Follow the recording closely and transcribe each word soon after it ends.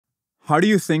How do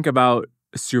you think about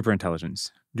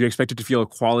superintelligence? Do you expect it to feel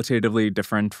qualitatively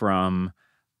different from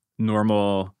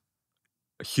normal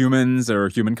humans or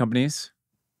human companies?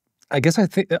 I guess I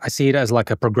see it as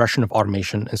like a progression of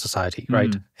automation in society,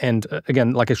 right? And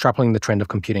again, like extrapolating the trend of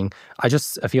computing, I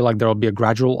feel like there will be a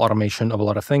gradual automation of a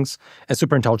lot of things, and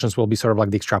superintelligence will be sort of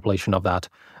like the extrapolation of that.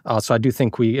 So I do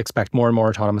think we expect more and more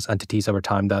autonomous entities over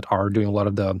time that are doing a lot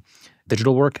of the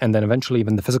digital work, and then eventually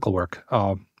even the physical work,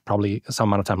 probably some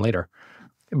amount of time later.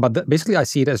 But basically, I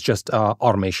see it as just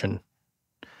automation,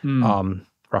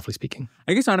 roughly speaking.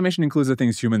 I guess automation includes the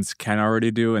things humans can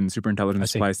already do, and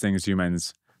superintelligence applies things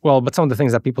humans. Well, but some of the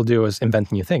things that people do is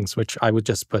invent new things, which I would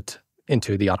just put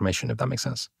into the automation, if that makes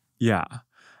sense. Yeah.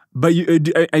 But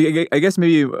I guess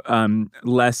maybe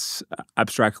less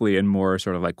abstractly and more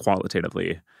sort of like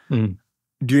qualitatively. Do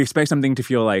you expect something to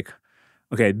feel like,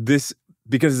 okay,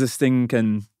 because this thing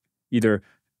can either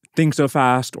think so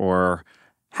fast or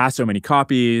has so many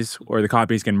copies, or the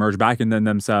copies can merge back into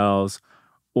themselves,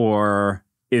 or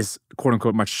is quote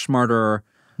unquote much smarter,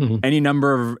 any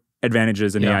number of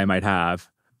advantages an AI might have.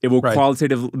 It will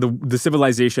the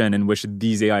civilization in which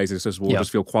these AIs exist will just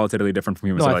feel qualitatively different from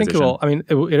human civilization. I think it will.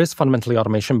 I mean, it is fundamentally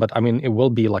automation, but I mean, it will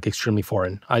be like extremely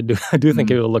foreign. I do think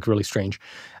it will look really strange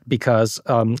because,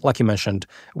 like you mentioned,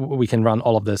 we can run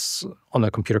all of this on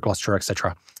a computer cluster,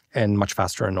 etc., and much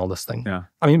faster and all this thing. Yeah.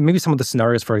 I mean, maybe some of the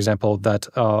scenarios, for example, that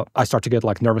I start to get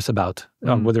like nervous about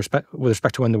with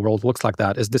respect to when the world looks like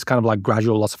that is this kind of like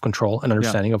gradual loss of control and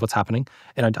understanding of what's happening.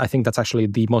 And I think that's actually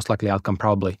the most likely outcome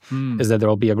probably, is that there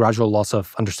will be a gradual loss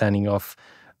of understanding of,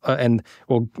 and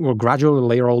we'll gradually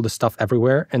layer all this stuff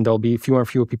everywhere, and there'll be fewer and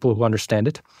fewer people who understand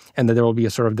it. And then there will be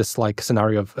a sort of this like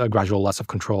scenario of a gradual loss of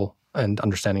control and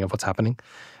understanding of what's happening.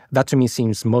 That to me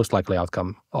seems most likely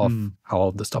outcome of how all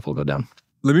of this stuff will go down.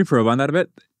 Let me probe on that a bit.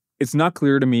 It's not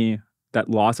clear to me that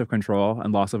loss of control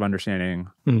and loss of understanding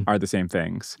are the same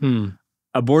things.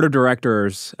 A board of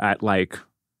directors at like,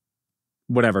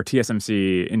 whatever,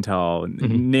 TSMC, Intel,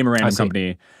 name a random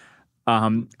company,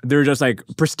 they're just like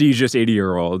prestigious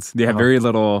 80-year-olds. They have very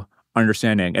little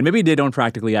understanding. And maybe they don't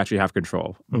practically actually have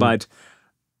control. But,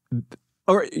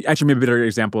 or actually maybe a better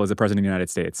example is the President of the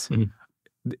United States.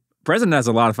 The President has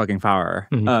a lot of fucking power.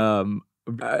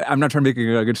 I'm not trying to make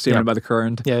a good statement about the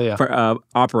current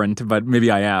operant, but maybe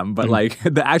I am. But like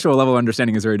the actual level of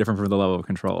understanding is very different from the level of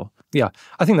control. Yeah,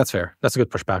 I think that's fair. That's a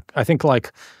good pushback. I think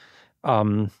like,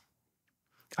 I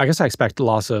guess I expect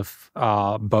loss of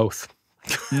both.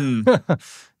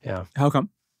 Yeah. How come?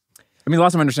 I mean,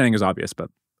 loss of understanding is obvious,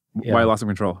 but why loss of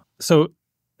control? So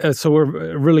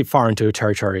we're really far into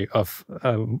territory of, I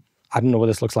don't know what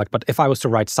this looks like, but if I was to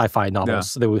write sci-fi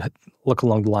novels, they would look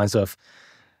along the lines of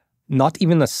not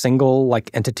even a single like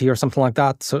entity or something like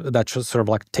that, so that just sort of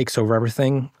like takes over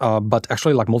everything, but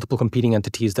actually like multiple competing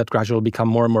entities that gradually become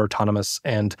more and more autonomous,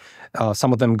 and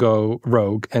some of them go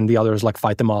rogue and the others like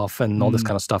fight them off and all this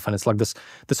kind of stuff. And it's like this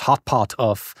hot pot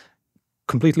of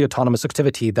completely autonomous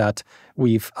activity that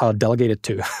we've delegated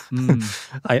to.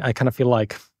 I kind of feel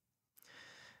like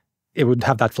it would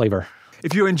have that flavor.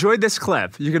 If you enjoyed this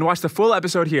clip, you can watch the full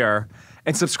episode here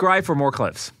and subscribe for more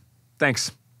clips.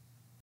 Thanks.